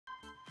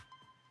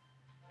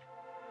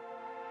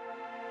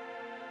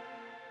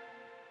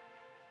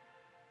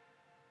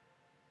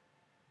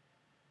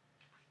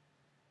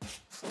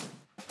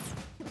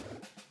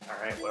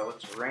Alright, well,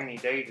 it's a rainy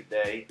day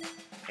today,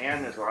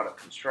 and there's a lot of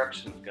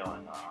construction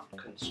going on.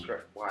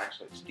 Well,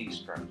 actually, it's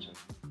destruction.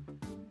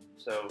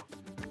 So,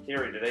 in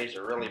theory, today's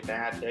a really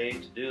bad day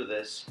to do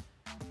this,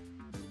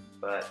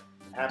 but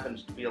it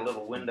happens to be a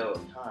little window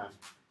of time.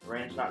 The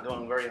rain's not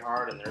going very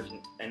hard, and there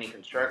isn't any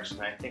construction.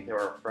 I think they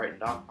were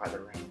frightened off by the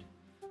rain.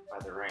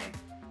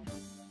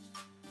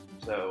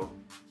 So,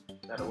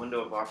 got a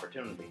window of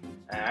opportunity.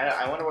 And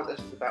I wonder what this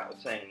is about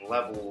with saying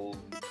level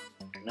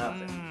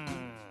nothing.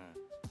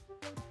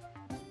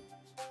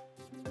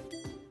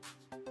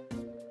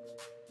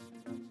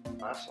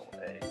 Muscle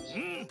eggs.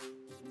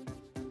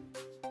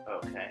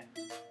 Okay.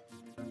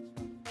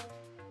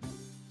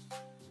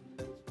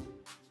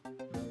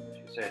 If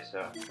you say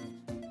so.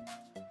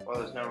 Well,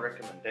 there's no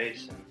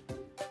recommendation,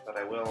 but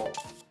I will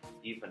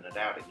even it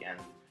out again.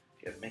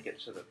 Make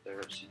it so that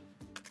there's,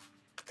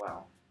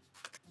 well,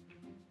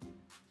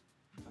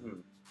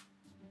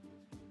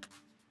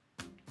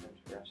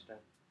 interesting.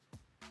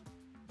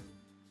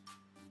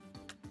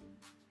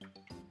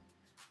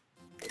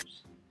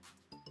 Oops.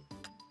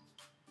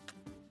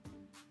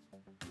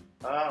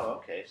 Oh,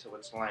 okay, so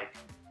it's like,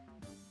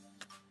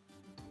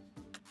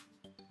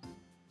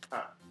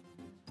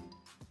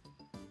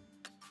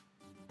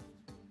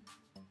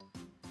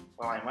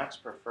 well, I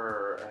much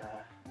prefer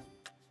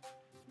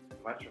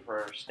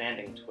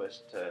standing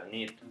twist to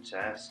knee to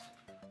chest.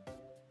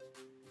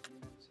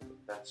 So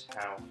that's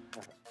how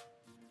I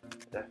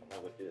definitely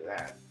would do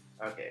that.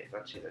 Okay,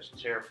 let's see, there's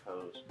chair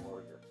pose,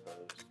 warrior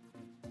pose.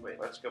 Wait,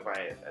 let's go by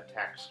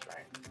attack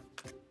strength.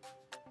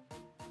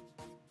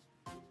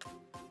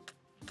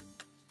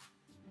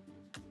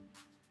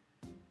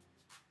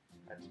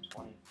 That's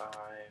 25.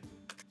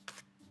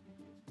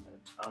 And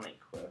it's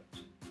unequipped.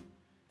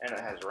 And it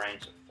has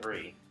range of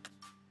 3,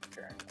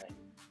 apparently.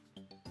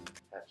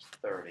 That's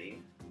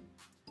 30.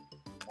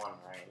 1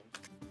 range.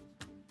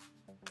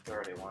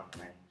 31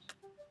 range.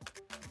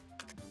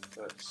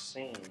 So it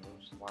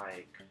seems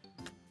like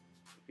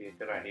it'd be a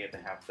good idea to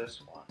have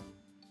this one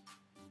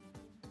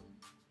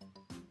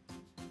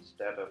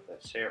instead of the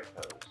chair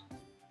pose.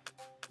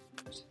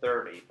 It's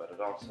 30, but it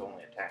also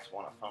only attacks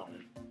one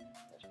opponent.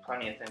 There's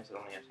plenty of things that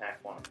only attack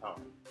one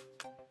opponent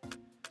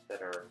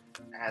that are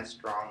as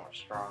strong or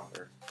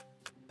stronger.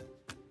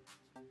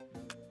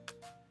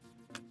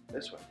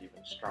 This one's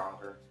even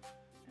stronger,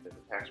 and it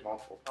attacks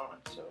multiple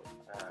opponents, so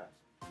I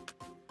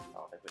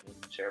don't think we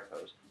need the chair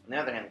pose. On the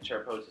other hand, the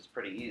chair pose is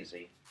pretty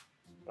easy,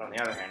 but on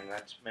the other hand,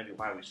 that's maybe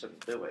why we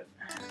shouldn't do it.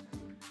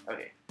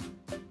 Okay.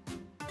 A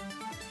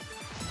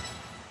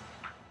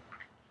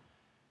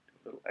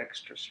little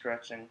extra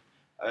stretching.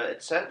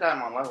 It said that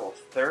I'm on level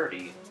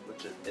 30,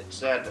 which it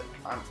said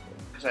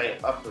because I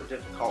up the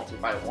difficulty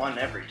by 1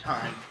 every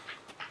time.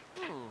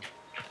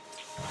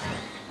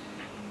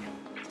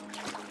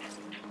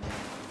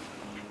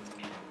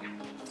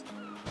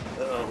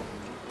 Uh-oh.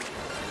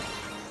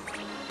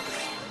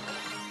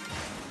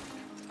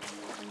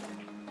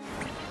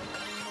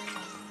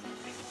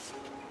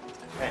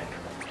 Okay.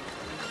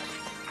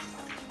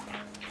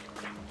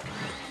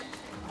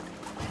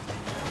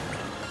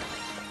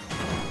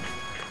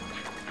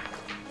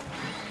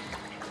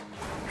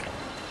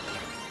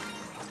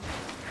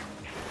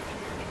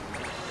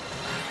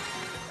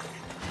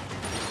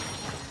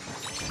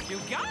 You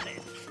got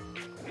it!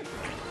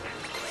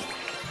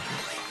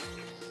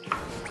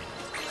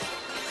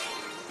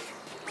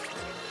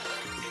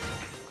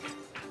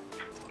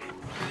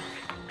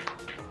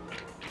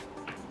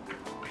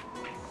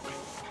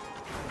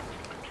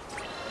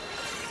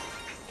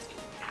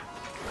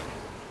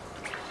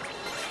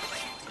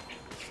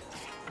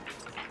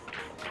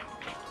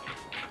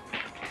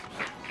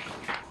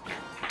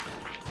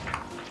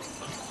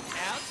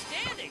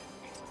 Outstanding!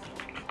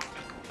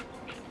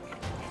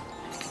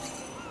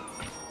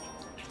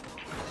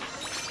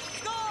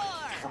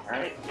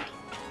 Alright.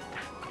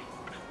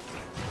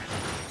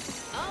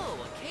 Oh,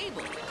 a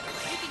cable.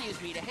 You can use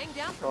me to hang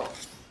down from. Cool.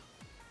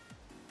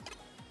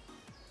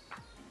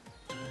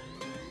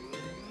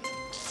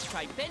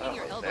 Try bending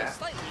your elbow that.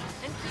 slightly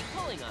and keep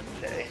pulling on me.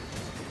 Okay.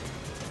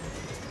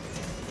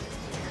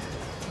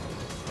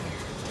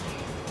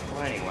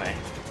 Well, anyway.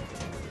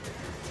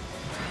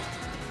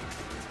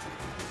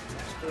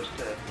 I'm supposed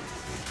to...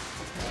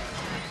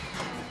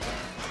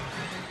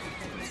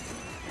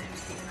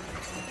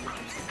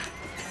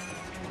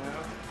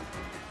 Well,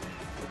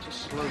 it just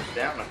slows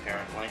down,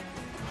 apparently.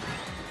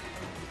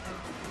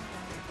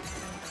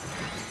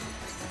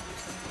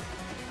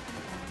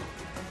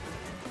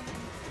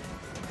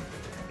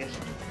 I guess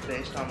it's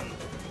based on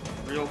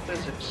real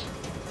physics,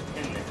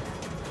 isn't it?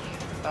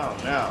 Oh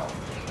no.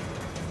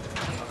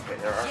 Okay,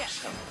 there are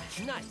some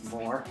Nice.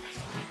 more.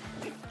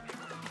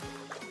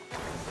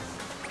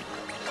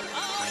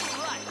 All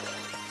right.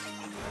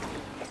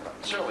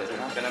 Surely they're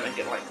not gonna make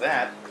it like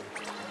that.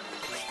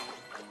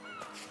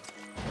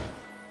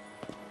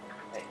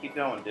 Hey, keep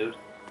going, dude.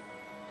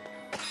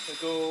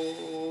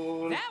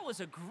 Go. That was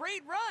a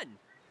great run.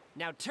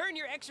 Now turn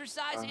your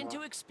exercise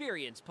into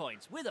experience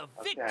points with a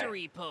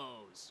victory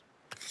pose.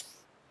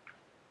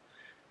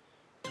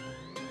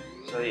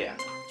 So yeah,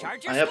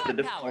 Charge your I upped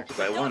the squad power. difficulty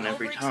by Don't one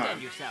every overextend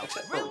time, yourself.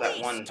 except for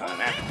that one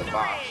time after the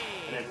boss.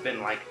 And Release. it's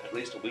been like at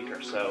least a week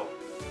or so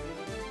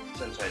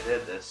since I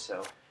did this,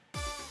 so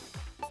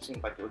it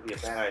seemed like it would be a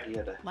bad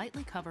idea to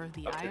Lightly cover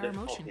the up the IR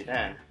motion difficulty key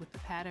then. with the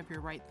pad of your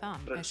right thumb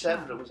But it as said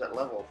shown. that it was at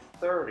level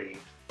 30,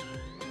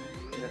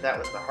 and that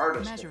was the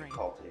hardest Measuring.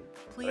 difficulty.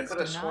 But I Please could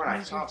have do not sworn I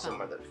move saw your thumb.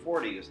 somewhere that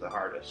 40 is the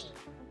hardest.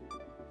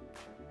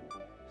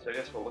 So I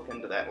guess we'll look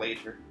into that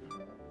later.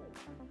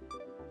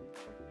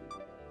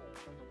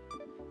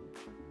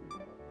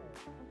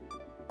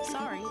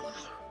 Sorry,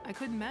 I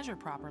couldn't measure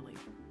properly.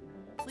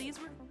 Please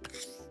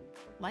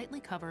lightly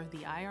cover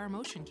the IR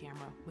motion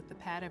camera with the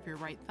pad of your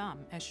right thumb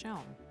as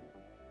shown.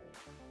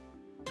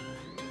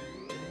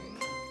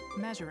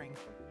 Measuring.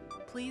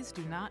 Please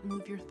do not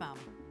move your thumb.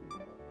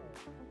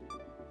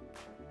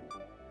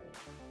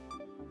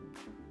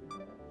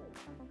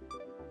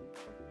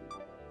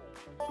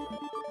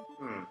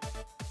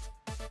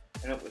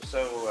 And it was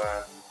so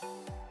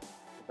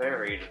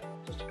varied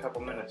just a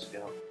couple minutes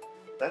ago.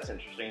 That's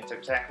interesting. It's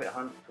exactly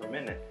 100 per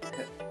minute.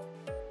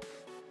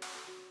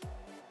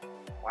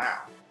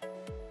 Wow.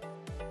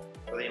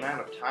 For the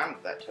amount of time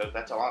that took,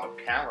 that's a lot of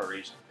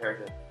calories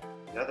compared to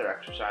the other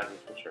exercises,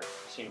 which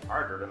seem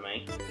harder to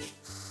me.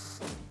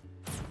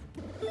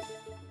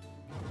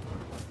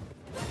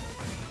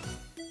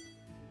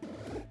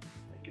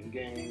 Making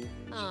gains.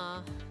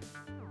 Alright.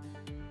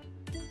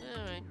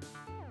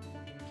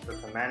 The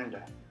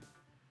commander.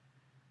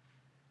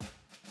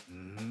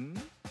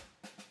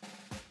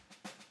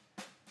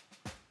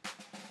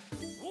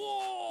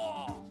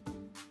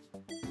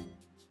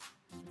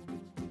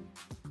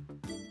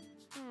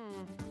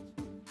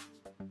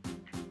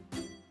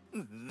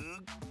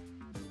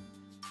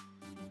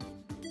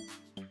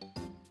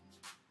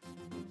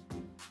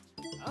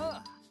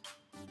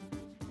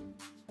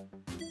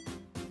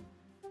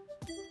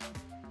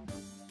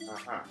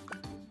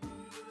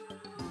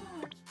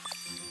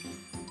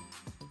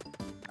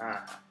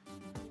 Uh-huh.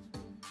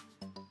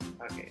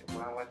 Okay,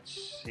 well,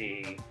 let's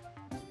see.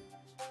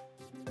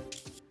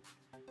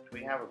 Do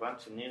we have a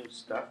bunch of new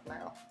stuff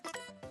now?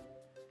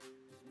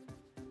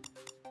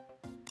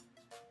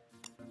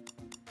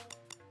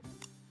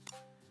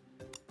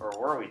 Or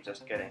were we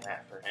just getting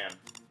that for him?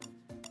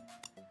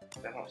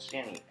 I don't see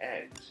any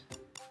eggs.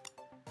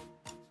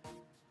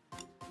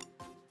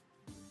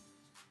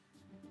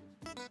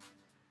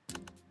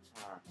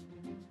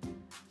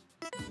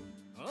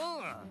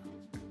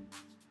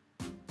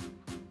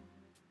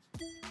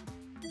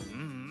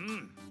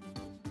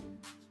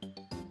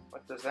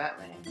 What does that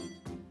mean?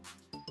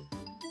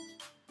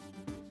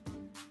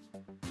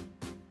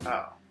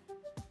 Oh.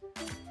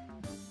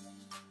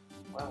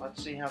 Well,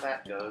 let's see how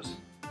that goes.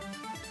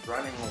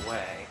 Running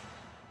away.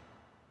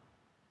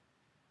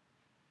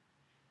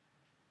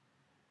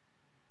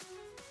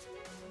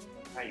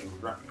 How you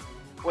run?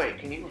 Wait,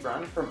 can you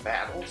run from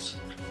battles?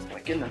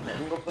 Like in the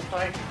middle of the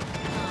fight?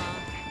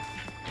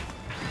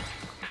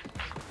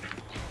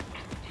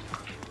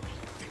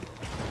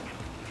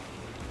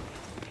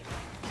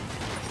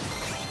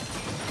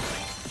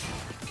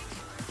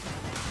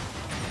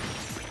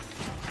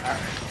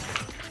 Alright.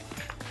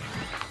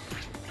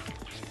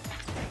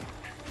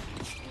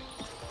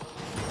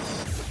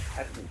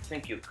 I didn't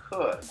think you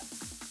could.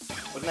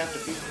 Wouldn't that have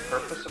to be the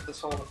purpose of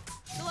this whole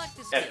Select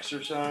the skill.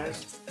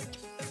 exercise?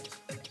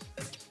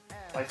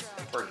 Like,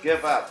 for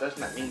give up, doesn't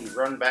that mean you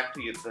run back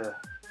to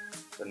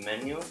the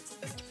menu?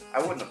 I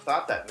wouldn't have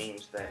thought that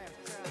means that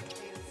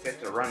you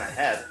get to run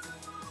ahead.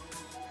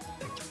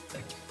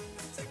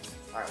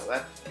 Alright, well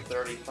that's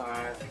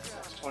 35,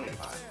 that's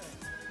 25.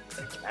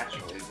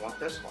 Naturally, we want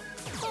this one.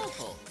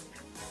 Awful.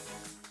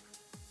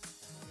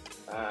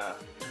 I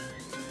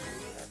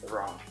had the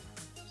wrong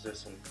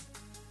position.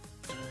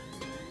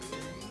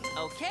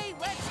 Okay,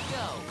 let's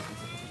go.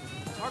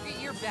 Target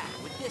your back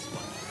with this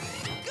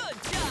one. Good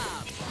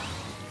job.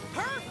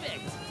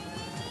 Perfect.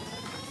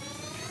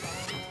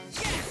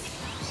 Yes.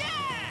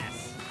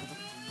 Yes.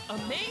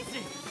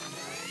 Amazing.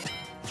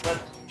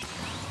 But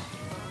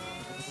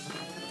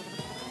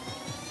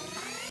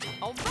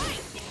All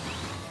right.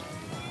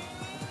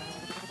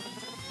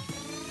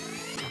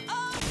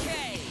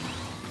 Okay.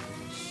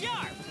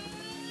 Sharp.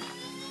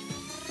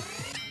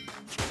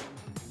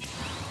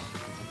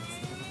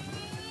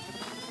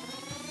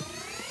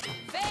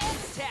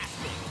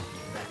 Fantastic.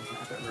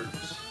 that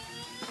hurts.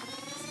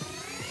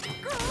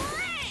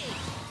 Great.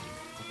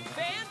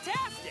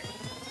 Fantastic.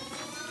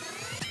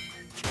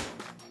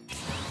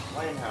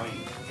 Explain how you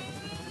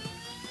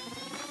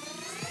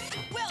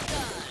Well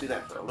do done.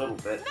 that for a little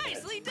bit.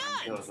 Nicely It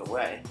done. goes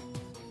away.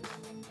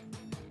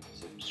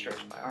 So stretch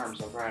my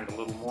arms around a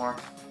little more.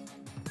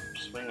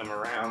 Swing them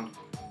around.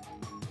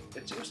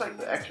 It seems like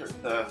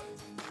the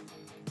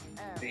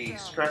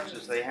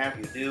stretches they have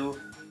you do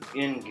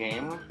in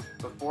game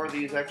before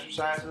these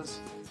exercises,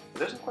 it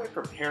doesn't quite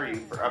prepare you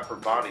for upper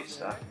body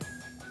stuff.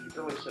 You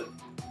really should,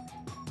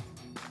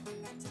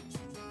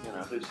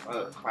 do some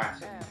other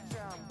classic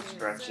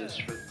stretches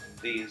for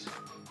these.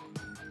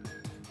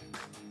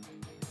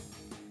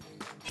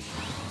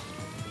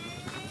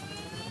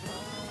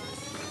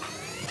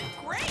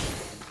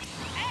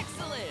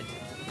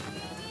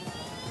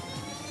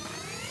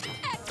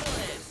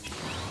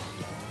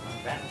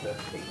 the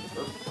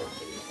paper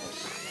rotating this.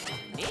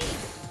 Neat.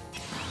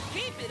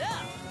 Keep it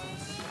up.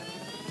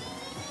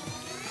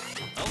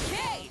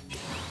 Okay.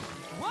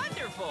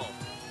 Wonderful.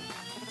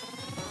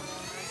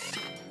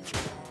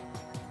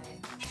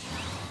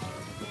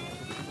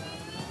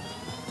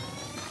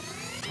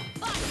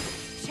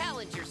 Fun.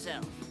 Challenge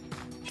yourself.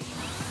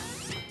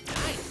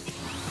 Nice.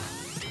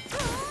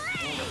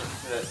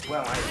 Great.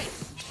 Well,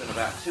 it's been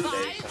about 2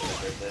 days since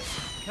I did this.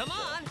 Come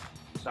on.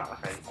 It's not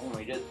like I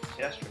only did this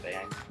yesterday.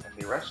 I can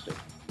be rested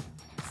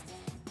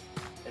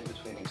in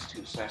between these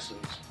 2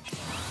 sessions.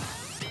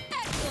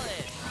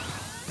 Excellent.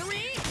 3.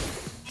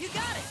 You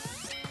got it.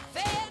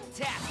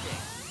 Fantastic.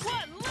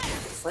 1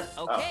 left. What?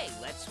 Okay,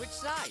 let's switch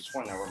sides.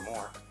 Sworn there were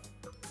more.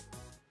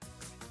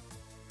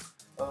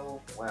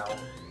 Oh, well.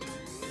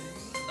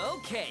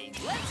 Okay,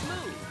 let's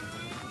move.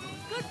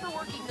 Good for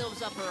working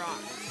those upper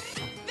arms.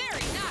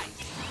 Very nice.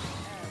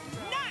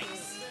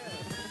 Nice.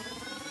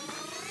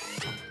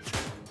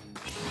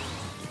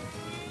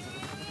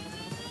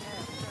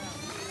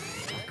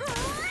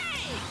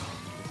 Great.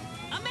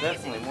 Amazing.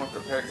 Definitely more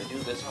prepared to do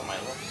this on my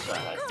left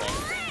side, I think.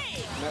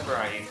 Great. Whenever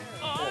I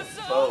pull the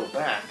Awesome. bow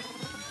back,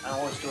 I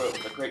always do it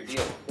with a great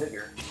deal of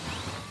vigor.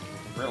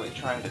 Really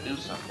trying to do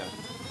something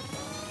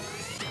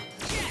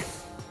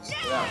Yes.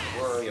 without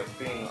Yes. worry of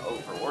being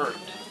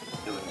overworked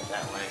doing it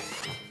that way.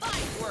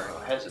 Fine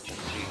work.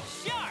 Hesitancy.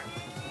 Sharp.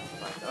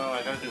 Like, oh,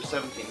 I gotta do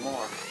 17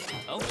 more.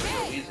 Go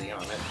Okay. easy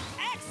on it.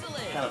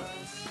 Excellent. Kind of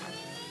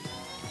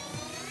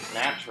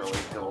naturally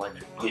feel like,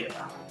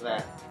 yeah,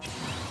 that.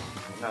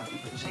 Not that you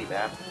can see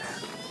that.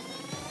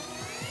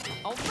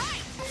 All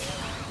right.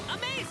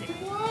 Amazing.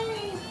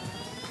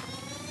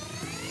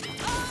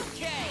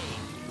 Okay.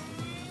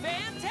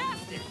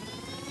 Fantastic.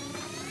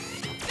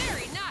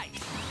 Very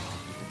nice.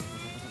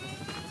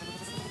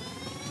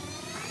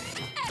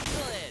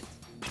 Excellent.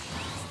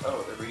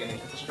 Oh, they're beginning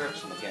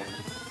construction again.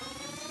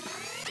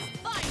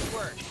 Fine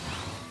work.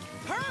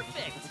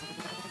 Perfect.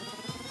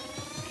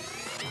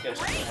 Guess it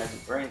Great.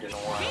 hasn't rained in a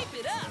while. Keep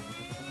it up.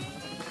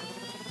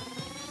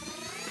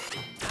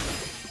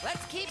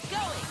 Let's keep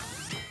going.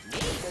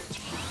 Neat.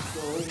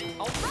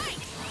 All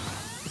right.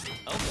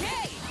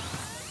 Okay.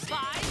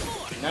 5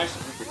 more. It'd be nice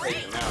if we could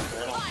take them out, but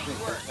I don't Fine think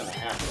work. that's gonna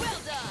happen.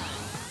 Well done.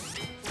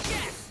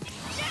 Yes.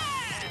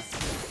 Yes.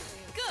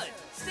 Good.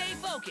 Stay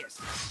focused.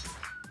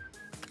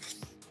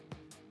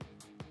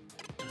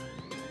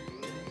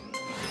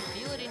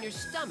 Feel it in your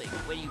stomach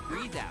when you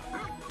breathe out.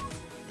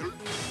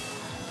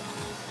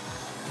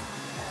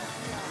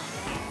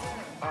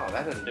 Oh,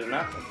 that didn't do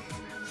nothing.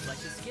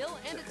 Select a skill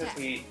and Because attack.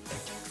 he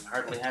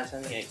hardly has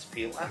any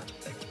HP left.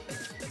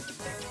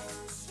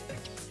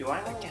 Do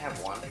I only have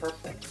 1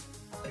 purple?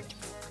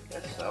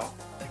 Guess so.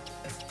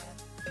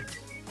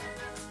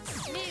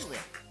 Nail it.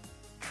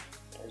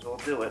 May as well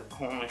do it.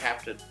 Only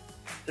have to,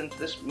 since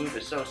this move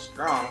is so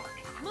strong,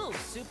 Move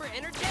super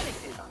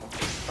energetically.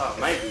 thought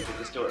maybe we could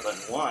just do it in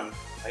 1.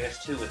 I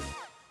guess 2 would.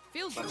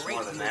 Feels Much great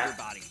more to than move that. your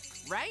body,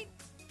 right?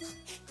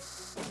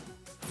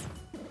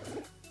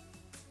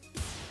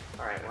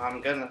 Alright, well,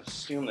 I'm gonna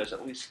assume there's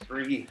at least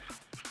 3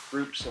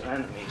 groups of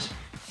enemies.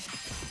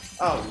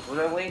 Oh,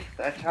 really?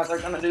 That's how they're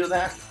gonna do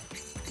that?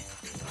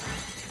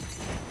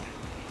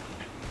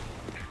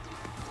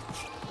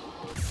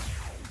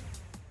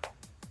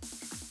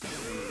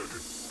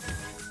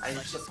 I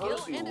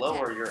suppose you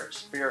lower your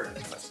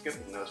experience by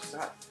skipping those. It's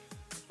not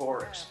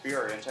for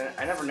experience.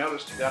 I never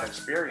noticed you got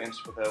experience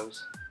for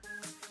those.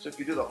 So if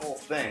you do the whole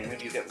thing,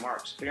 maybe you get more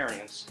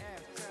experience.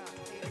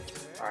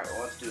 Alright,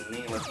 well, let's do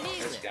me with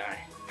this guy.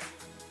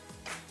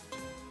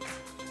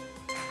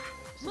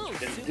 Move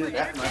Didn't super do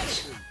that much.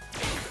 energetically.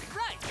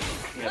 Right.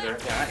 The other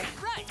left, guy.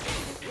 Right.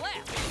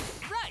 Left.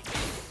 Right.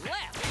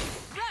 Left.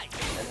 Right.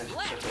 And then it's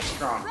Left. such a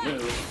strong Right.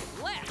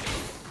 move.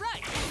 Left.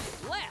 Right.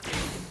 Left.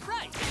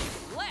 Right.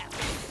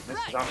 Left. This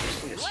right. is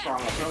obviously a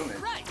strong Left. opponent.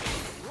 Right.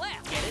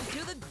 Left. Get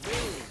into the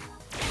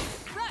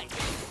groove. Right.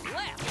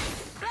 Left.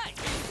 Right.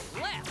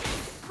 Left.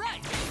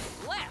 Right.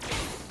 Left.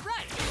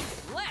 Right.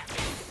 Left.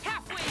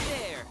 Halfway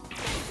there.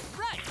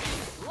 Right.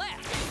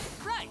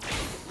 Left. Right.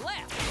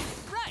 Left.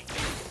 Right.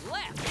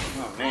 Left.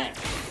 Oh man,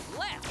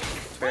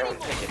 Left. barely 20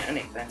 more. taking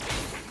anything.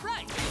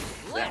 Right.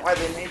 Is that why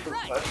they made the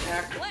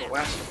attack of the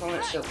last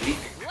opponent so weak?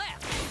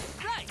 Left.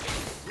 Right.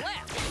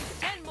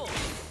 Left. 10 more.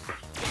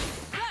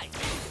 Right.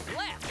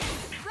 Left.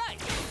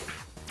 Right.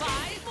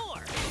 5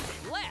 more.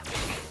 Left.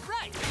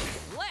 Right.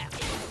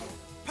 Left.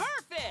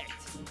 Perfect.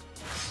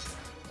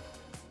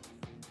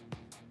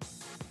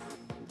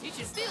 You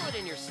should feel it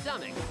in your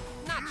stomach,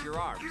 not your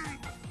arms.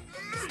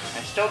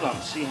 I still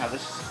don't see how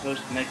this is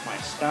supposed to make my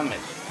stomach.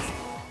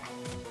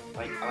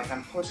 Like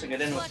I'm pushing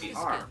it in with the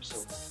arm, so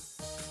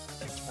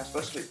I'm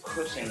supposed to be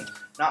pushing,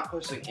 not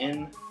pushing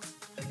in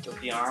with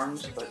the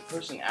arms, but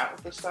pushing out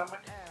with the stomach?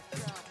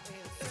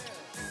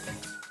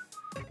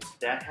 Is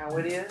that how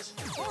it is?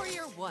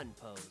 Warrior 1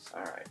 pose.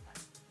 Alright.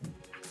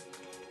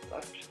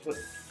 Left foot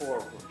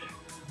forward,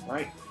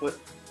 right foot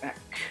back.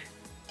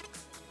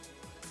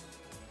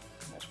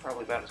 That's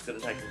probably about as good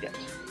as I can get.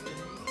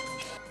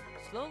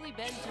 Slowly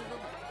bend to the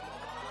left.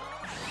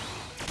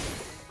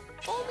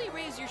 Only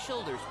raise your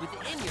shoulders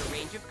within your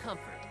range of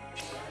comfort.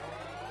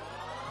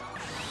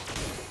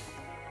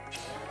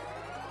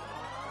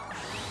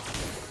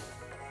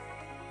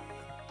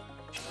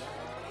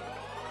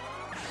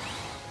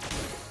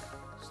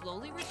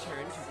 Slowly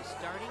return to the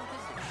starting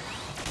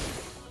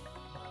position.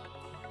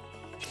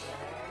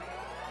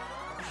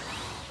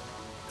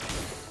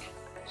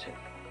 So,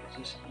 is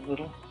this a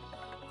little?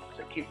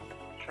 So I keep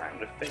trying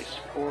to face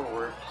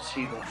forward to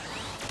see the.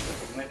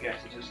 Maybe I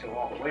should just go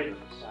all the way to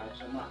the side,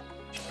 so I'm not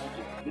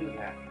able to do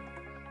that.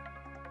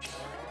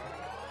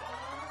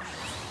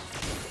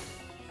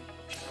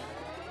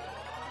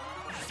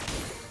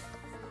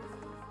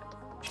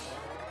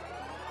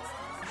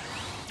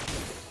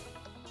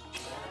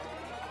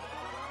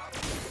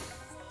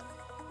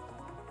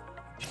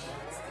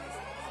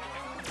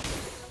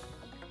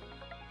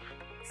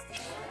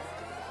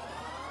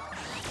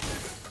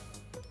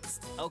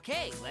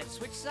 Okay, let's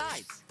switch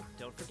sides.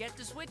 Don't forget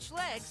to switch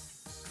legs.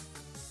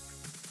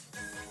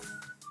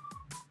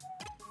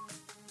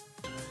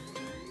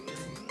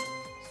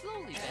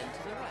 Slowly bend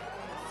to the right.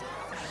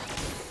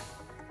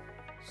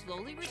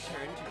 Slowly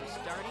return to the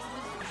starting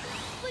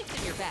position.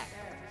 Lengthen your back,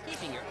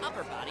 keeping your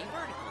upper body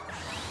vertical.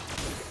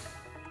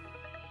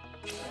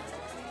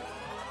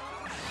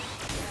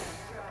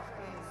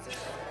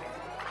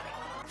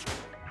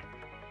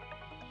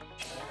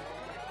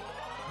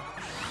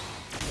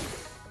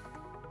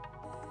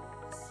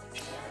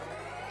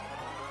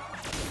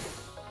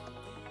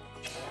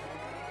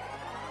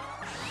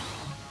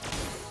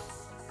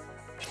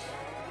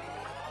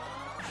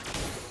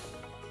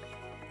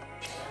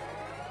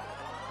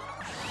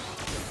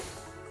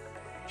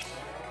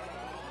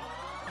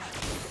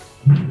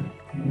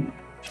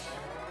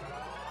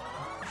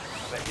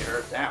 I bet you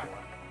heard that one.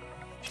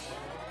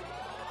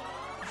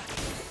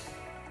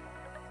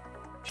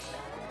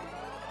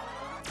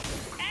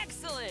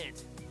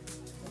 Excellent!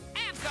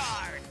 Ab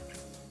guard!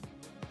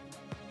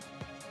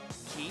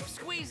 Keep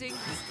squeezing.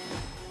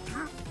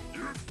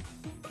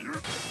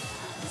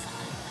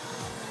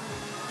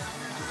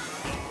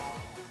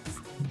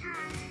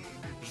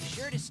 Be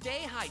sure to stay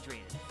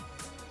hydrated.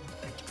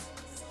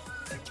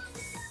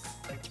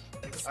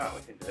 Oh,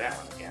 we can do that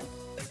one again.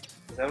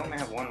 Does that only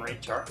have one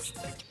recharge?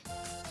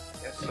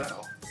 Guess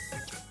so.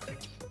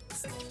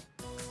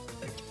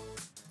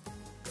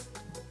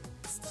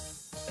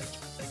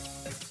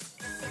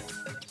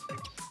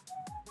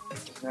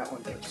 That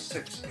one does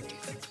 60. This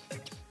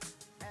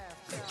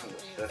one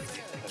does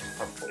 50. That's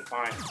probably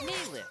fine. Knee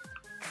lift.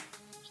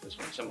 So this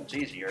one's so much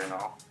easier and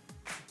all.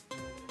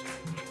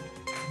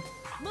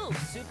 Move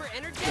super I'm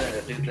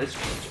energetic. gonna do this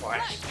one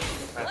twice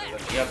rather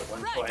than the other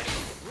one twice.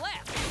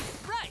 Left,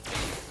 right,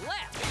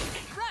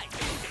 left, right,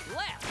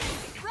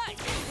 left, right,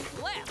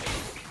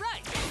 left,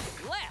 right,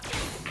 left,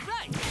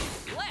 right,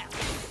 left,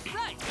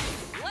 right,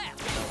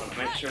 left. I want to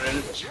make sure it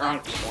is the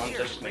strongest one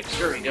just to make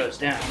sure he goes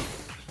down.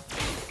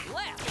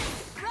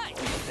 Left, right,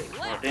 I'm gonna take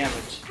more left,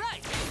 damage.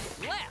 right,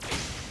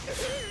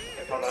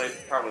 left. Although he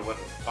probably would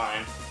have been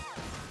fine.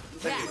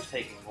 I think he was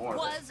taking more than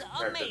Was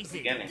compared to the amazing.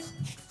 beginning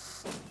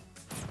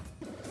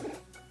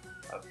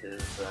of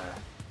his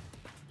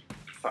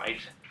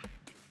fight.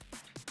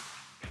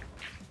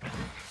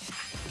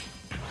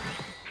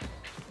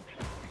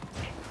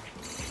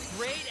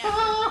 Great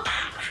effort.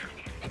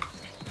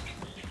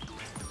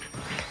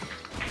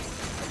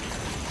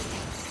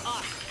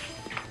 Awesome.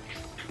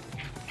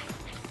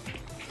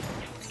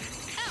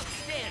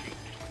 Outstanding.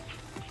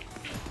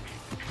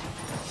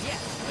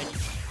 Yes, when you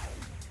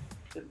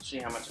Didn't see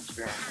how much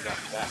experience we got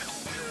from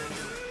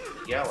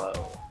that. Yellow,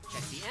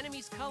 check the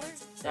enemy's color,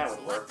 That then would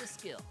select work. the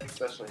skill.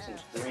 especially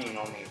since green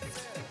only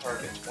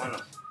targets one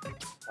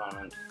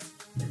opponent.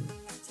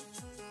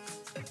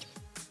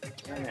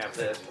 Then we have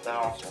this, but that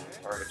also only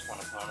targets one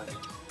opponent.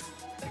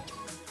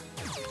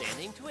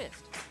 Standing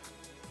twist.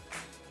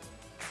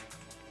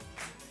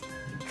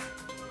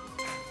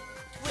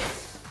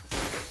 Twist.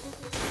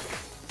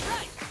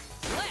 Right,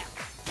 left,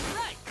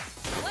 right,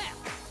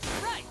 left,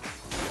 right, left, right,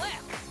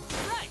 left,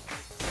 right,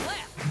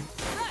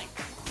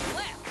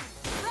 left,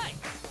 right,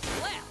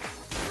 left,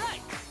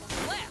 right,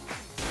 left,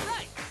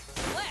 right,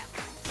 left.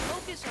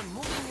 Focus on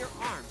moving your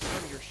arms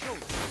from your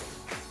shoulders.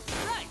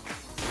 Right,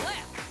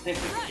 left, I think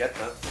we can get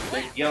the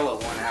big yellow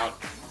one out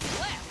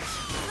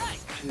left, right.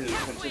 too, since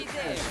Halfway it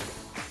there. has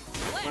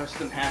Left, less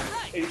than half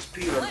HP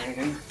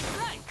remaining.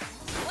 right,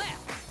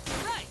 left,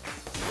 right,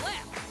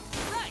 left,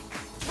 right.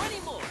 20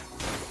 more.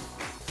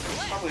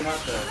 Left, Probably not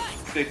the right,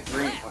 big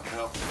green left, one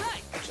though.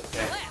 right, That's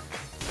okay.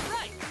 left,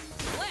 right,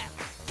 left,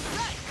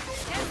 right.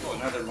 10 Do more.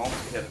 another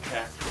multi-hit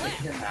attack to take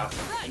him out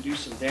and do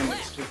some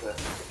damage to the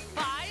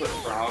 5 foot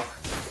more. frog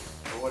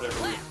or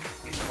whatever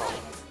he's called.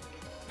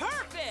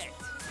 Perfect.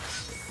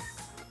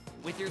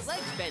 With your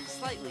legs bent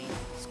slightly,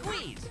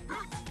 squeeze.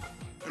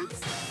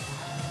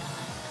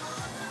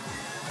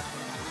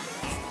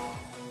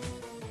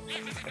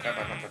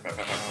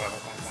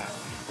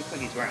 Looks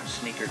like he's wearing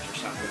sneakers or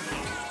something.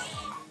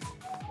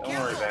 Don't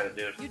worry about it,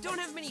 dude. You don't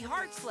have many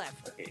hearts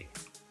left. Okay.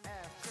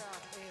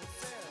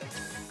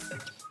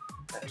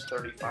 That's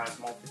 35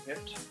 multi-hit.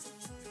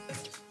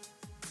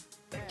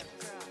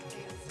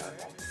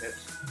 multi-hit.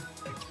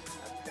 I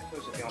think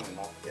those are the only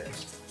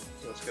multi-hits.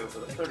 So let's go for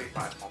the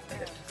 35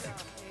 multi-hit.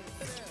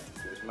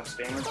 Do as much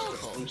damage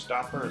with the blue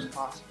stopper as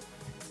possible.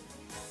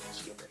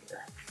 Let's see over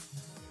here.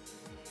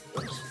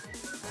 Oops.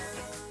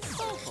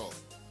 Soulful.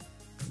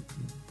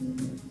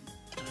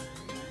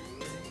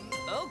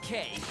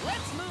 Okay,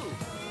 let's move.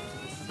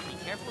 Be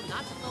careful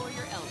not to lower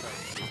your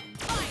elbows.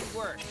 Fine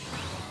work.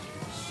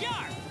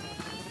 Sharp.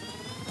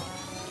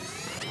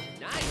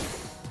 Nice.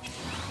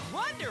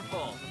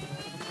 Wonderful.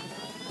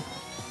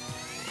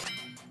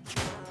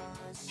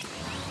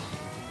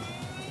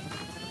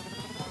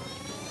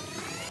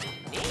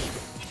 Neat.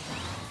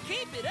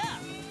 Keep it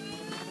up.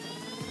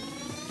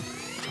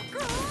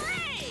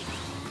 Great.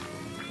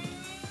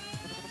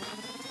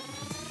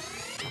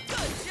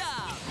 Good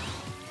job.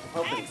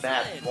 I'm hoping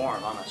bad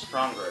form on a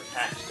stronger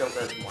attack still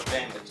does more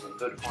damage than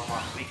good form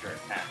on a weaker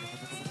attack.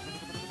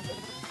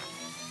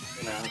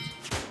 Who knows?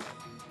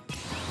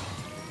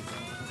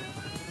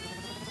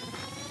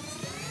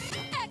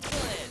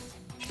 Excellent.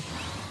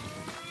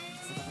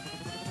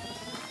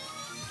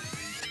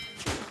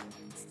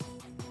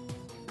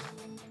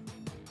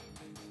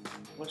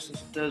 Which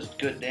this does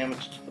good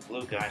damage to the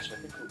blue guy, so I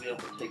think we'll be able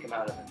to take him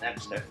out in the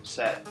next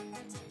set.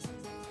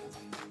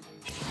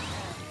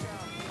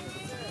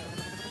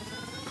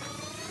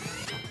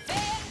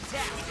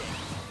 Fantastic.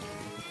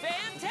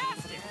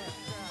 Fantastic.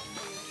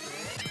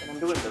 And I'm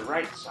doing the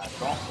right side,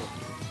 but also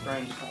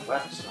spraying my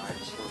left side,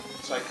 so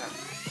it's like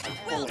I'm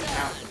pulling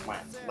out with my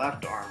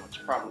left arm, which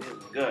probably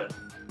isn't good.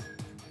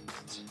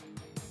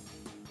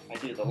 I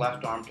do the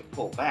left arm to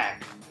pull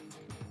back.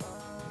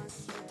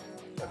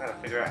 So I gotta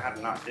figure out how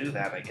to not do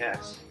that, I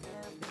guess.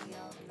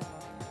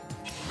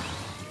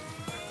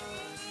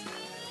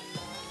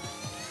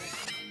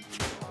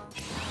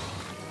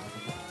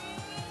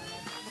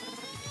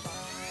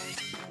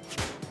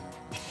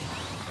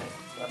 Okay,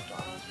 left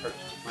arm is hurt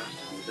too much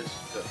to do this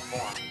in good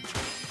form.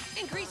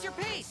 Increase your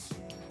pace.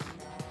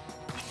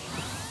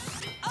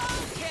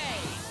 Okay.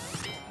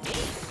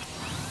 Neat.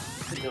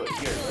 You can do it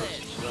here, though,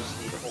 since you don't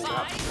need to hold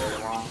out for very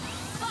long.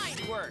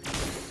 Fine work.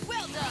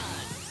 Well done.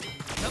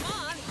 Come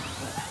on.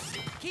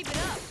 Keep it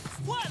up.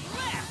 One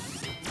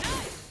left.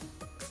 Nice.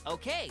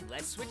 Okay,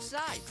 let's switch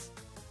sides.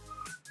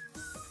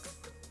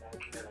 I'm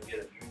gonna get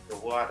a drink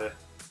of water.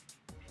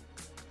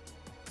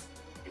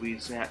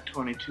 Squeeze that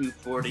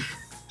 2240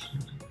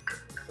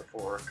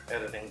 before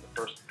editing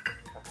the first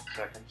couple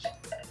seconds.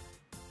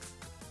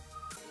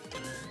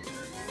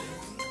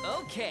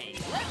 Okay,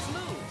 let's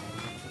move.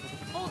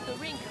 Hold the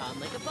ring con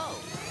like a bow.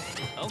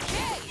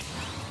 Okay.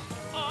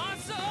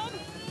 Awesome.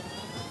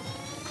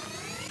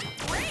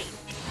 Great.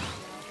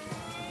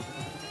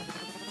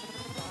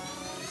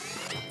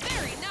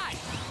 Very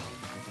nice.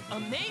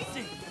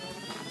 Amazing.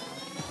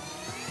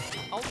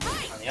 All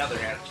right. On the other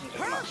hand, it seems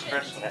like I'm not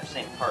stressing that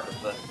same part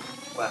of the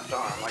left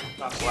arm. Like, it's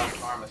not the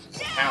left arm, it's the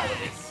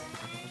totality.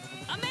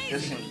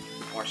 This Amazing.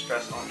 seems more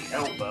stress on the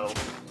elbow.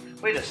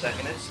 Wait a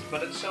second,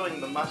 but it's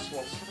showing the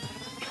muscles,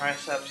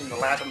 triceps, and the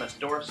latimus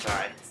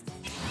dorsi,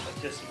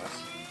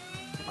 latissimus,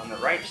 on the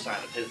right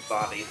side of his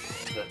body.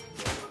 So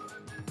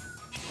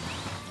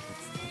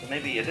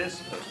maybe it is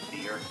supposed to be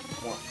you're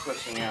more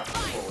pushing out the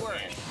full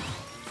hand.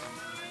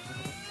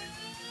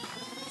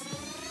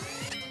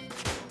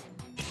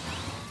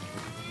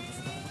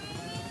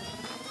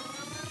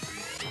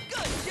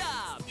 Good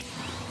job.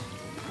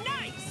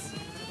 Nice.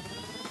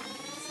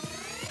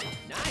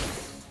 Nice.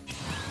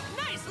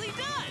 Nicely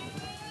done.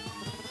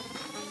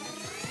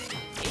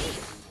 Neat.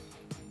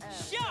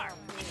 Sharp.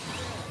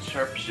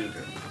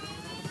 Sharpshooter.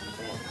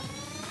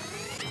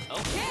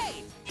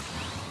 Okay.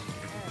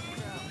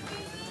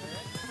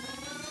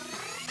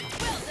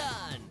 Well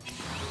done.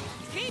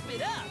 Keep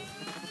it up.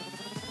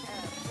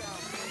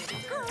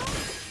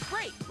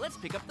 Great. Let's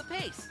pick up the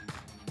pace.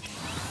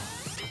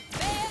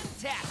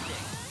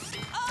 Fantastic.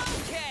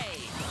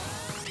 Okay.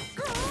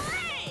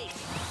 Great.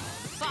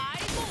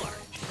 5 more.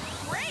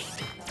 Great.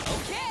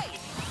 Okay.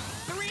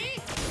 3.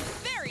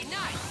 Very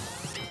nice.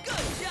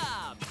 Good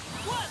job.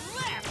 1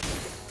 left.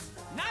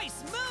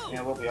 Nice move.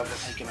 Yeah, we'll be able to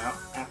take him out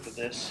after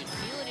this. You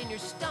feel it in your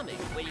stomach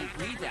when you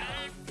breathe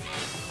out.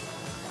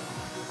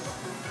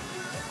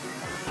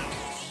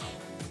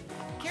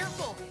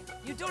 Careful.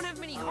 You don't have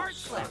many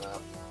hearts Shut left.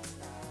 up.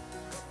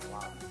 Come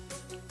on.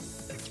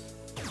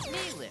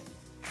 Nail it.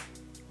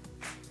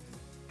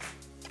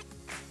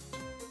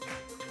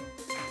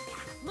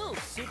 Move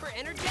super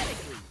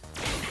energetically.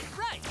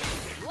 Right,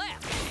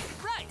 left,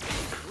 right,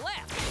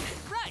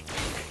 left, right,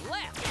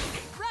 left,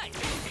 right,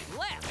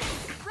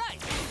 left, right,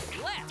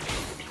 left,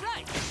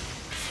 right.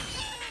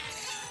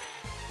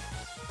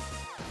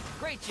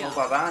 Great job.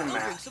 Well, by Go drink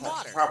math, some that's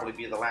water. probably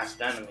be the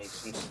last enemy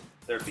since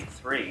there'd be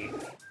 3.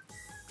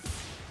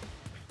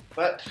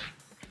 But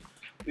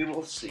we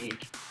will see.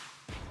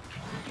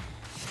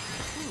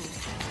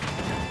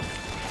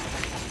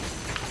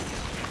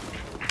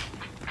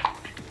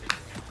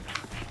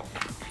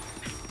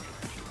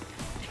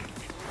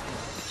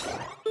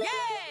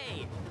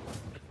 Yay!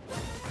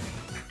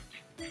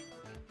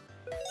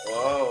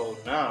 Whoa,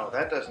 no,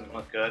 that doesn't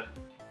look good.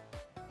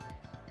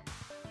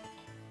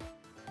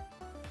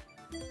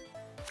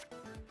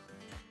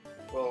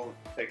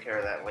 take care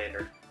of that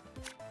later.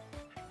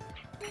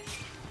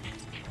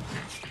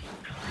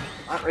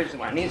 Not raising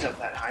my knees up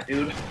that high,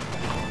 dude.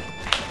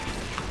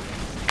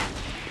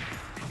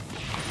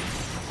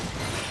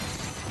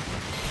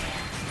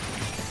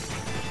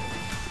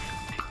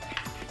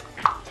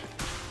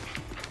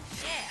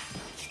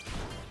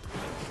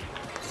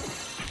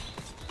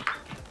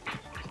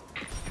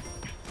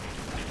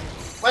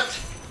 What?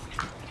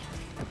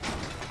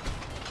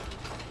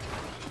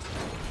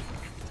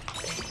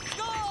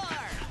 Score!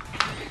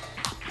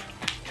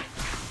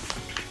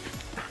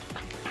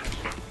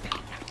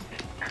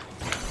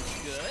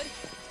 Good.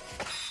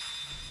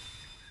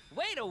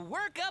 Way to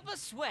work up a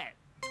sweat.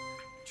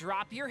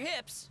 Drop your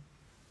hips.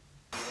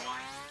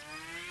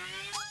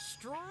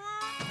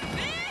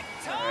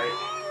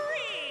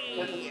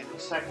 Victory! The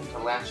second to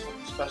last of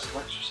the special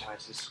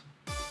exercises.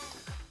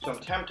 So I'm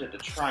tempted to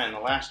try in the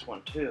last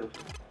one too,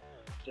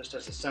 just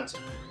as a sense of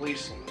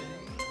policing.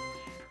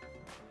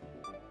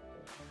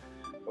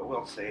 But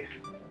we'll see.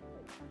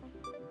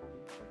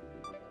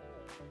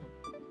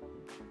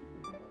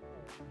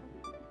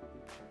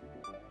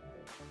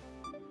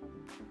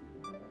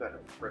 Better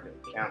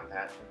friggin' count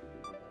that.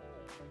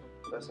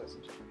 Especially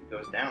since it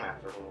goes down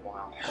after a little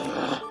while.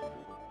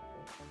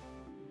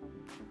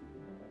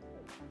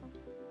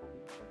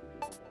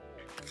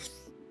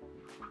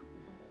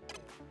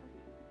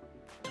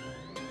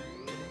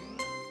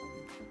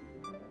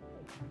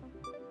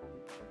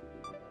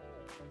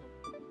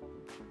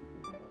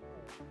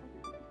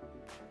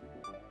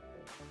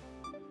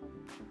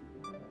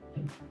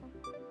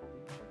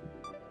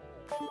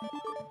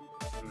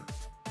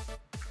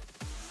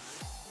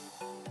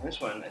 This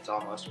one, it's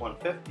almost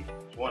 150.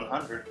 It's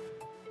 100.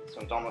 This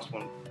one's almost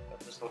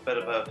just a little bit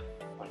above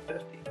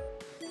 150.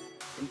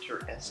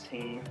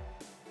 Interesting.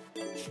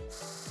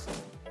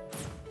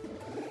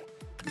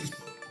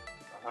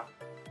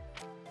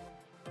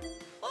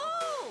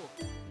 Oh!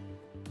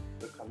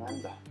 The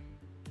commander.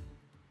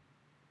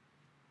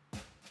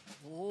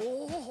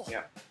 Oh!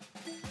 Yeah,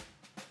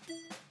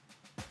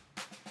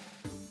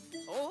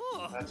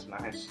 Oh! that's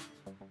nice.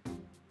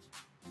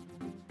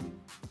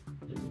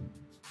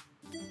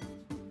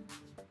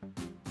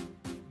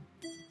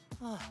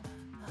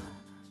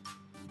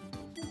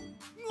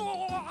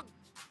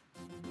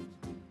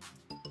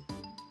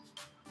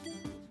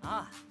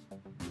 Ah.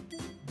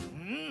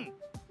 Mm.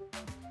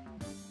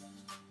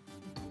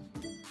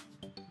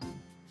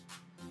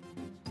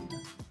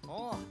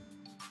 Oh.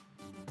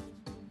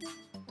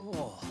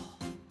 Oh.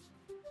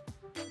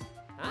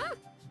 Huh?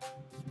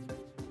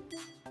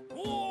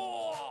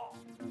 Oh.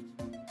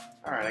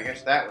 Alright, I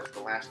guess that was the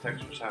last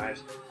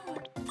exercise.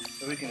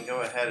 So we can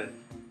go ahead and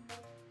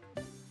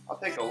I'll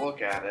take a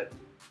look at it.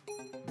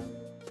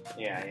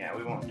 Yeah,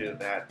 we won't do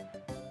that.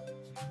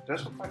 It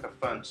does look like a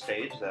fun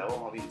stage though,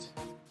 all these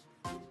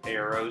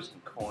arrows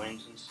and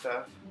coins and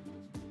stuff.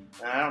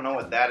 And I don't know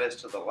what that is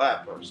to the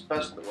left, or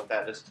especially what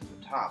that is to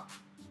the top.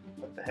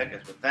 What the heck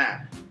is with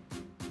that?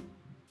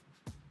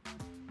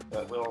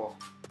 But we'll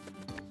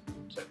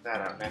check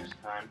that out next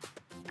time.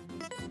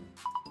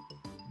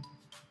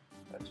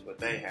 That's what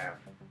they have.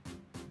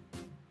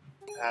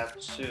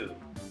 Patsu.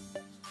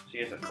 She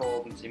has a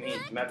cold and she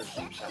needs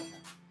medicine or something.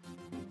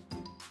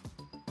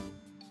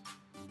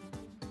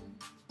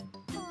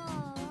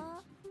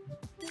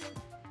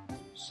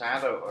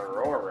 Sado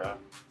Aurora.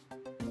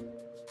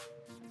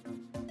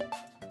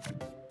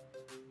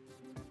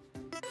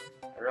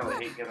 I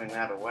really hate giving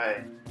that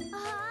away.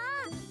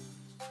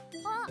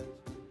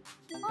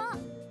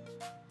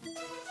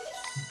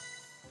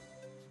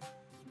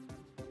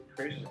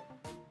 Crazy.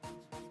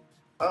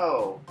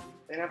 Oh,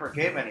 they never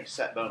gave any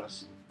set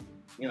bonus.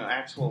 You know,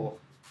 actual.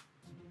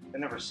 They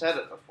never said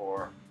it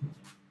before.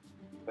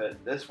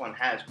 But this one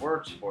has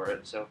words for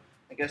it, so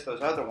I guess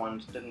those other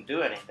ones didn't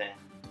do anything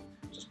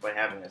just by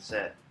having a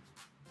set.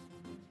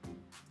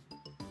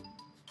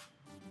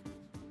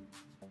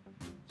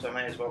 So I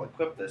might as well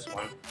equip this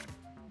one.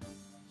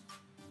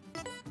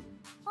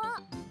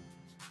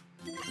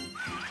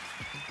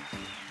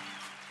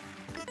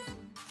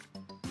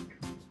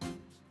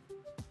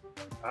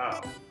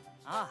 Oh.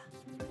 Ah.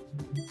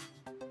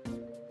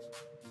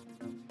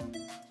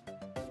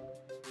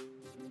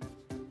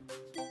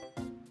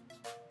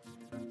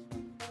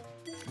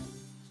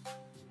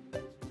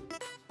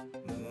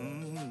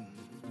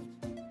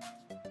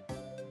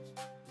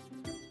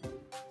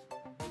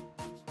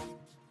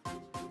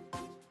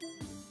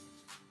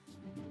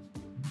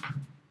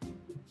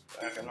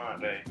 Back in my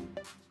day.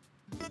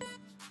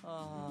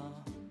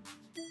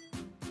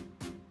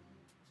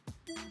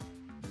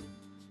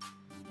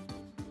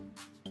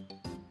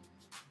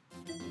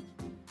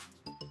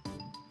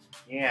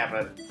 Yeah,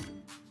 but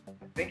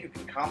I think you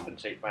can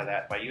compensate by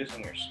that by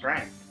using your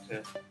strength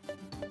to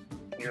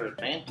your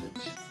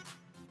advantage,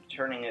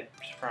 turning it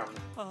from,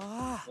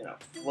 you know,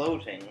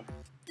 floating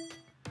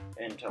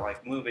into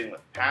like moving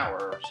with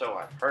power, or so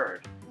I've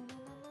heard.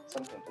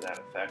 Something to that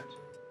effect.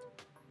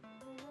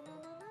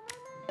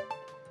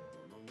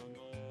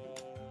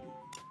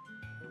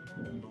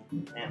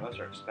 Man, those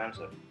are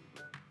expensive.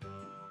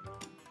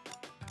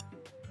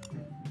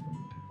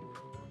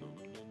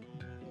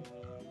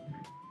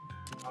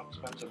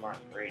 Tons of more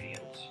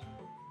ingredients.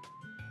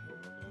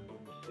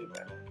 Too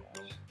bad, I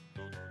guess.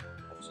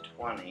 That's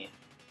 20.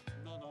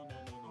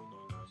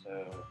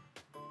 So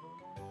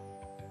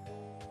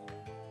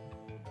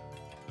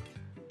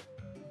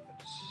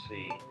let's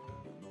see.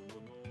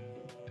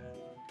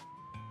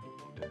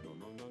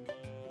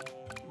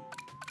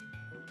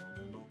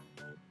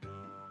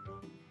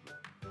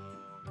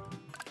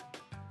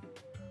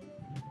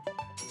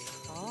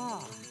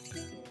 Oh.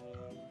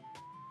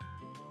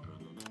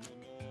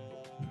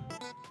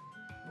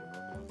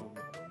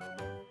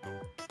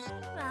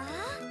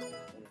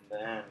 And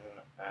then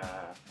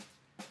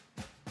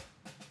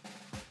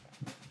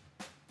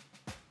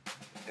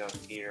go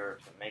here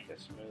to make a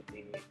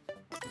smoothie.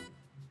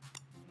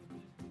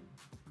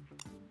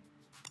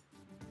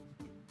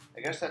 I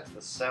guess that's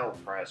the sell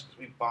price because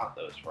we bought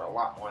those for a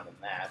lot more than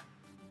that.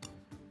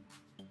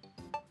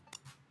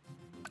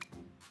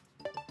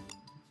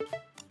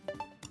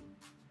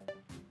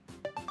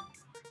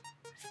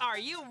 Are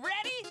you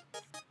ready?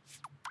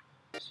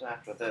 So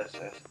after this,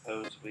 I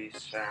suppose we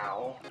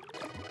shall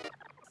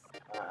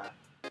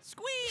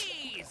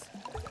Squeeze!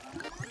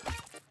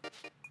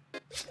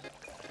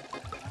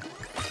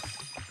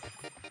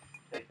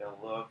 take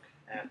a look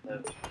at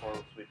the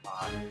clothes we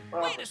bought.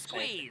 Well, Way to it's the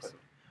same squeeze!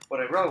 equipment. What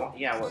I really want,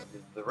 yeah, what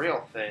the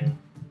real thing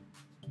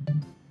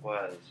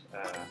was,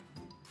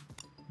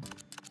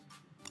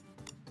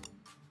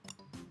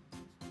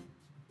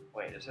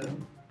 wait, is it?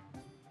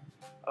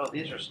 Oh,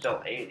 these are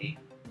still 80.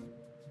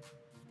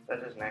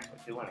 That doesn't actually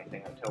do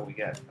anything until we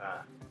get,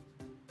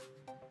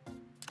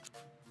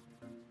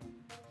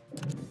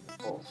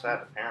 full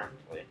set,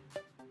 apparently.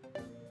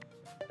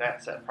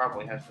 That set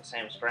probably has the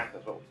same strength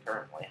as what we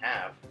currently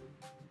have.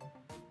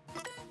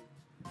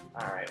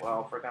 Alright,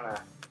 well, if we're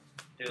gonna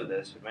do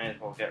this, we may as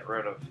well get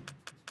rid of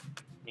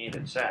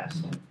needed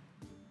zest.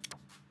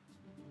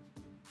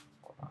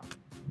 Hold on.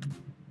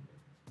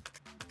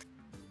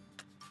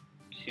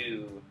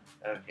 2,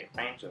 okay,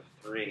 range of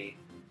 3.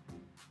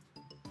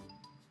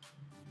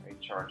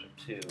 Recharge of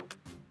 2.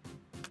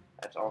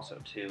 That's also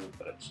 2,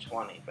 but it's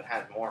 20, but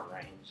has more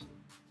range.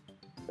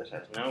 This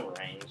has no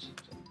range,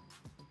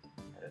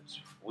 and it's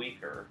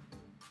weaker.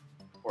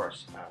 Of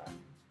course,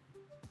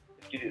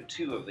 if you do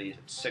 2 of these,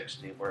 it's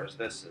 60, whereas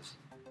this is,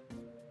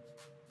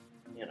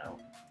 you know,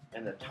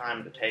 and the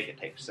time to take it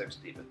takes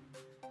 60, but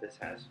this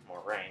has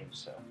more range,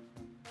 so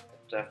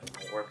it's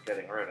definitely worth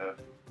getting rid of.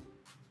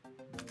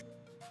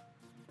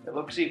 It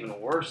looks even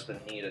worse than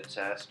needed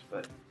zest,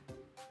 but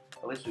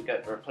at least we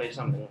got to replace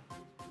something.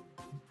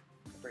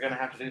 If we're gonna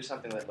have to do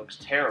something that looks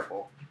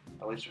terrible,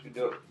 at least we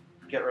could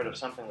get rid of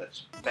something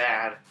that's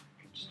bad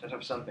instead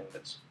of something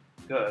that's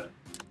good.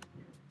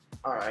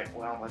 Alright,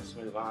 well, let's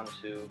move on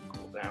to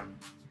cooldown.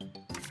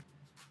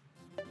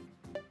 So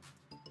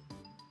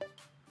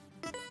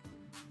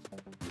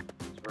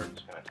we're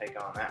just going to take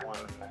on that one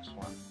and the next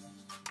one.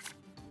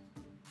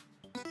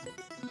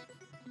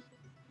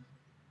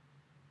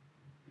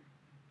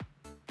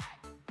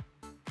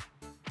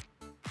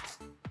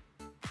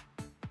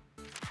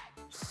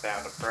 It's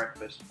about a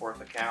breakfast worth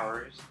of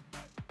calories.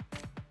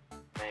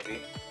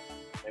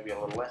 Maybe a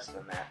little less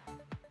than that.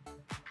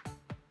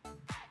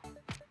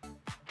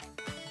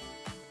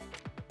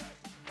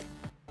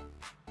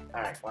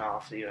 Alright, well,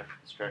 I'll see you after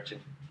the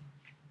stretching.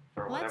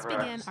 For Let's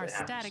whatever begin else our they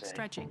have to static say.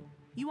 stretching.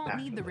 You won't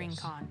after need the ring this.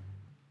 con.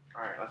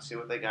 Alright, let's see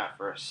what they got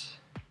for us.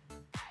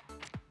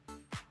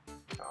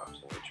 Oh,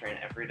 so we train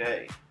every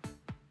day.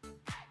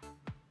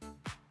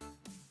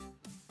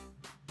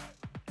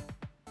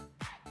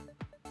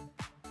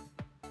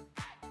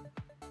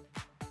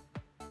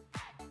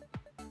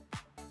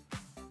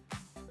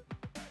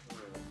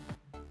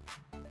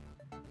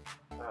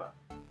 Oh,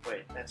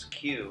 wait, that's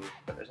Q,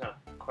 but there's no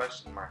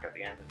question mark at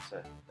the end. It's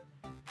an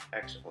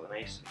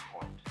exclamation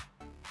point.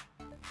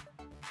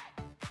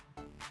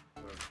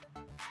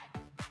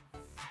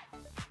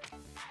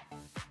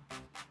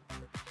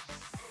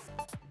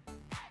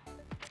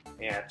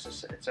 Yeah, it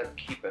said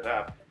keep it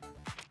up,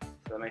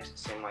 so that makes it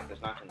seem like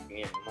there's not going to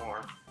be any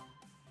more.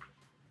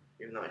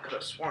 Even though I could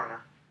have sworn a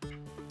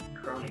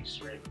crony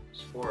stream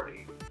was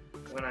 40.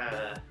 I'm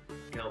gonna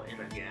go in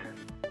again.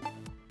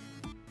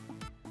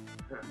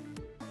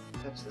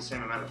 That's the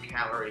same amount of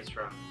calories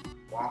from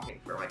walking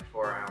for like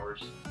 4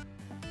 hours.